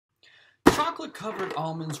Chocolate-covered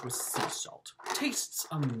almonds with sea salt. Tastes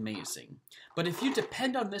amazing. But if you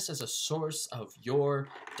depend on this as a source of your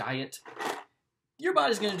diet, your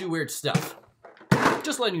body's going to do weird stuff.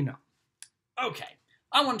 Just letting you know. Okay,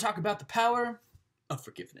 I want to talk about the power of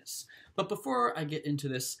forgiveness. But before I get into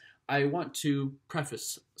this, I want to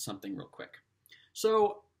preface something real quick.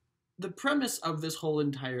 So, the premise of this whole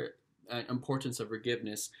entire importance of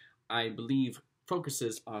forgiveness, I believe,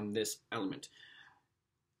 focuses on this element.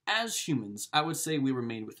 As humans, I would say we were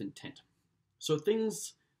made with intent. So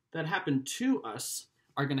things that happen to us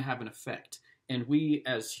are going to have an effect. And we,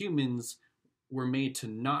 as humans, were made to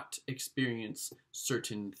not experience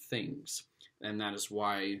certain things. And that is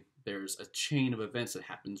why there's a chain of events that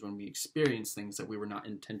happens when we experience things that we were not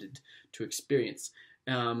intended to experience.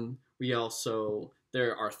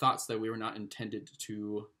 There are thoughts that we were not intended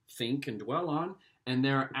to think and dwell on, and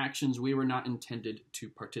there are actions we were not intended to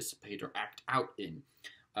participate or act out in.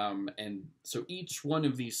 And so each one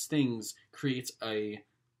of these things creates a,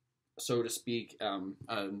 so to speak,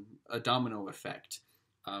 a domino effect,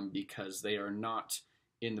 because they are not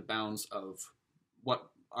in the bounds of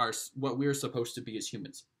what we're supposed to be as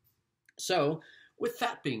humans. So, with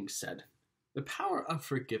that being said, the power of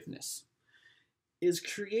forgiveness is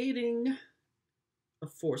creating a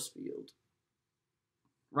force field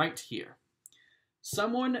right here.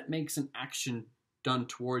 Someone makes an action done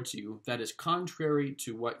towards you that is contrary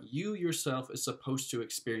to what you yourself is supposed to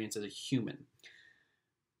experience as a human.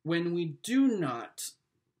 When we do not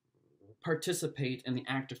participate in the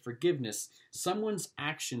act of forgiveness, someone's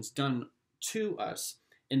actions done to us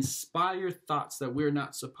inspire thoughts that we're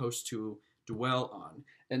not supposed to dwell on.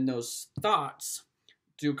 And those thoughts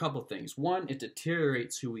do a couple things. One, it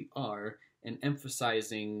deteriorates who we are and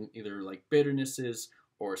emphasizing either like bitternesses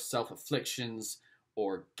or self-afflictions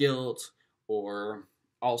or guilt, or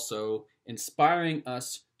also inspiring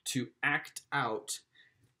us to act out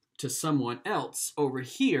to someone else over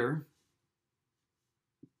here,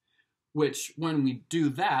 which when we do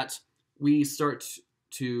that, we start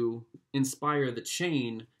to inspire the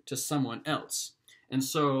chain to someone else. And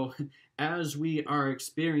so as we are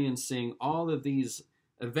experiencing all of these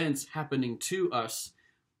events happening to us,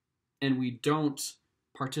 and we don't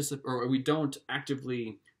participate, or we don't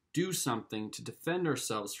actively do something to defend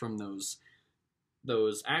ourselves from those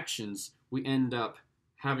actions, we end up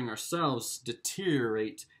having ourselves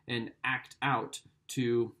deteriorate and act out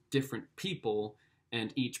to different people,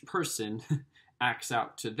 and each person acts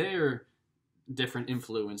out to their different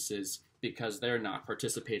influences because they're not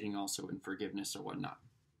participating also in forgiveness or whatnot.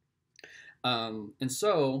 And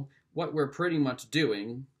so what we're pretty much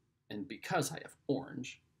doing, and because I have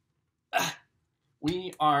orange,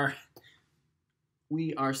 we are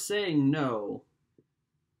saying no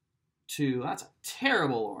to, that's a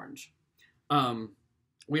terrible orange.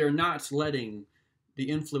 We are not letting the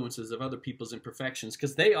influences of other people's imperfections,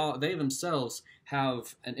 because they themselves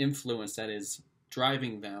have an influence that is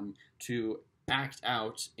driving them to act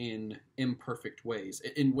out in imperfect ways,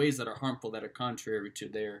 in ways that are harmful, that are contrary to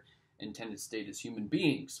their intended state as human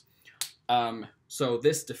beings. So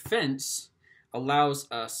this defense allows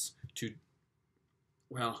us to,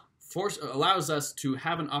 allows us to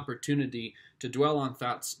have an opportunity to dwell on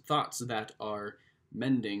thoughts that are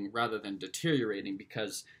mending rather than deteriorating,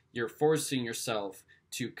 because you're forcing yourself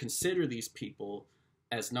to consider these people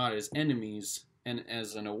as not as enemies, and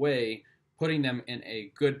as, in a way, putting them in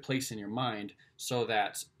a good place in your mind so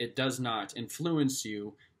that it does not influence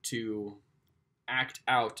you to act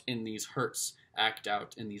out in these hurts, act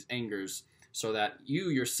out in these angers, so that you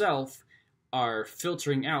yourself are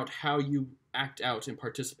filtering out how you act out and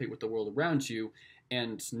participate with the world around you,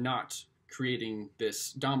 and not creating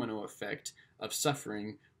this domino effect of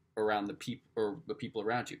suffering around the people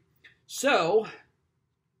around you. So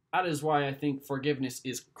that is why I think forgiveness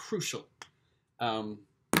is crucial,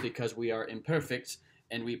 because we are imperfect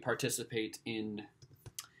and we participate in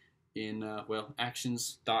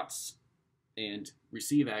actions, thoughts, and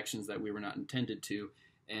receive actions that we were not intended to,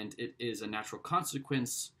 and it is a natural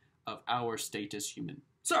consequence of our state as human.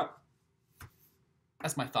 So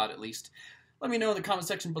that's my thought, at least. Let me know in the comment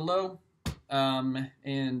section below.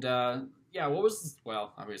 Yeah, what was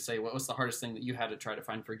the hardest thing that you had to try to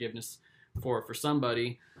find forgiveness for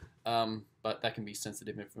somebody? But that can be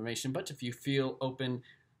sensitive information. But if you feel open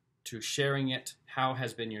to sharing it, how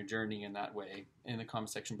has been your journey in that way, in the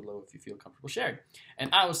comment section below if you feel comfortable sharing. And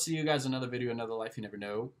I will see you guys in another video, another life you never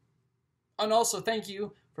know. And also, thank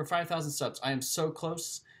you for 5,000 subs. I am so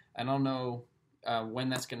close. I don't know when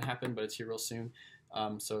that's going to happen, but it's here real soon.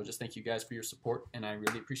 So just thank you guys for your support, and I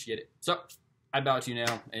really appreciate it. So I bow to you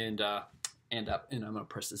now, and I'm going to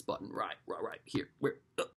press this button right here.